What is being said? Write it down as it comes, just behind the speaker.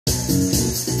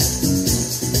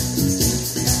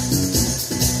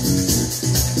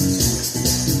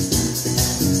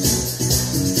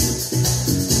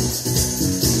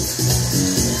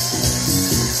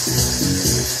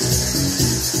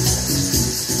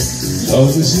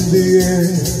Love is in the air,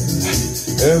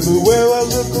 everywhere I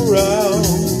look around.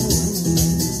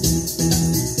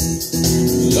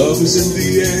 Love is in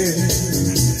the air,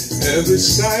 every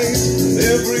sight,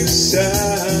 every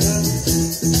sound.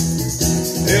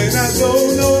 And I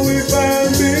don't know if I'm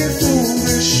being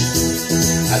foolish,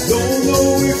 I don't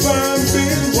know if I'm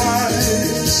being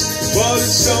wise, but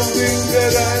it's something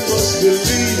that I must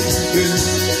believe in,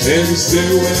 and it's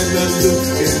there when I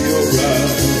look in your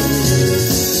eyes.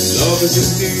 Love is in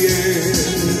the air,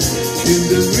 in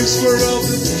the whisper of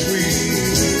the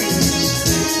trees.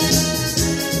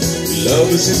 Love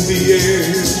is in the air,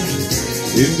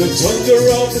 in the thunder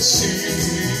of the sea.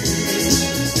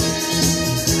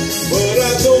 But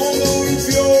I don't know if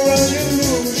you're an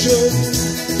illusion,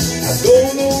 I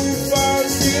don't know if I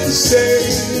feel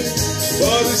safe,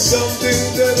 but it's something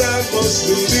that I must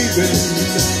believe in,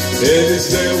 and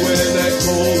it's there when I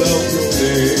call out your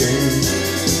name.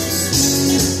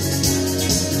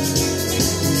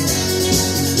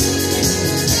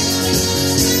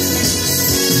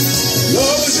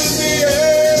 Love is in the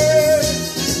air,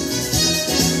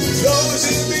 love is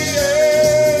in the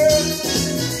air,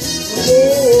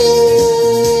 oh.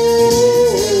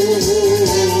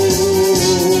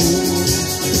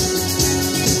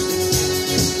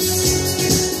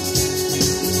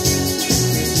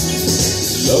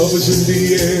 Love is in the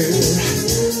air,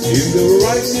 in the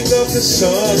rising of the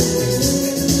sun.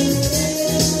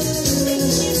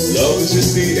 Love is in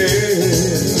the air,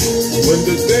 when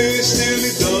the day is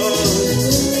nearly done.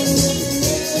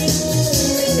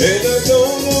 And I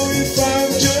don't know if I'm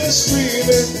just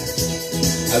dreaming,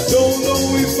 I don't know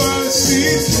if I see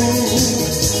it through,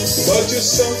 but you're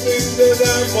something that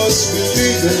I must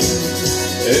believe in,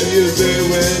 and you're there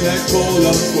when I call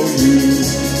out for you.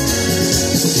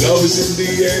 Love is in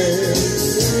the air,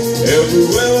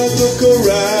 everywhere I look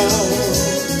around.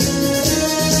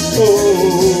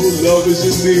 Oh, love is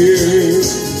in the air,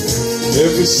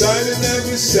 every sight and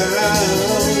every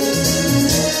sound.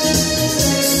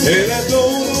 And I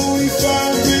don't know if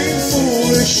I'm being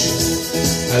foolish,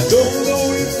 I don't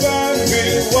know if I'm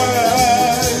being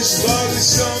wise, but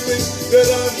it's something that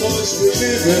I must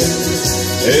believe in,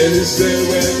 and it's there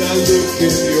when I look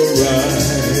in your